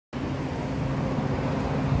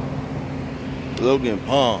Logan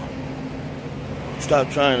Paul. Stop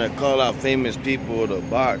trying to call out famous people to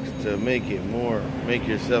box to make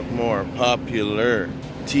yourself more popular.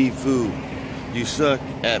 Tfue, you suck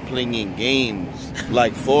at playing games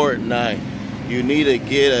like Fortnite. You need to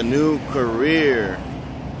get a new career,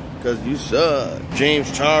 cause you suck.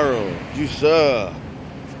 James Charles, you suck.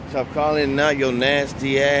 Stop calling out your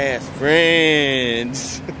nasty ass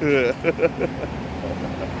friends.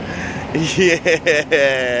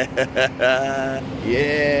 Yeah.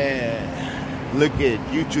 Yeah. Look at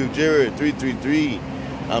YouTube Jared 333.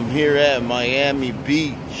 I'm here at Miami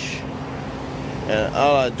Beach, and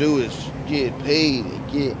all I do is get paid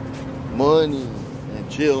and get money and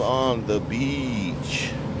chill on the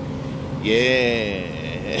beach. Yeah.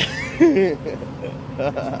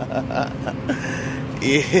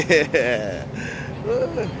 Yeah.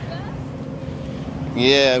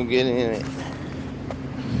 Yeah, I'm getting in it.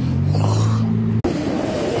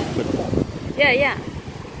 Yeah.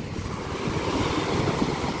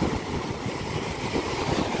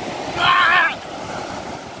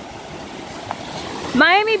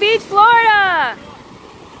 Miami Beach, Florida.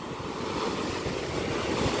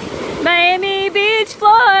 Miami Beach,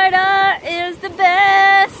 Florida is the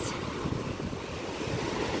best.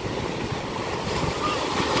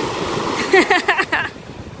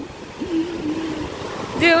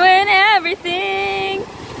 Doing everything.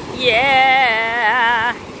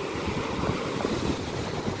 Yeah.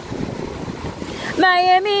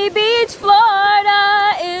 Miami Beach,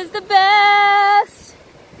 Florida is the best.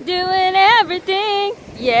 Doing everything.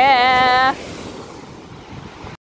 Yeah.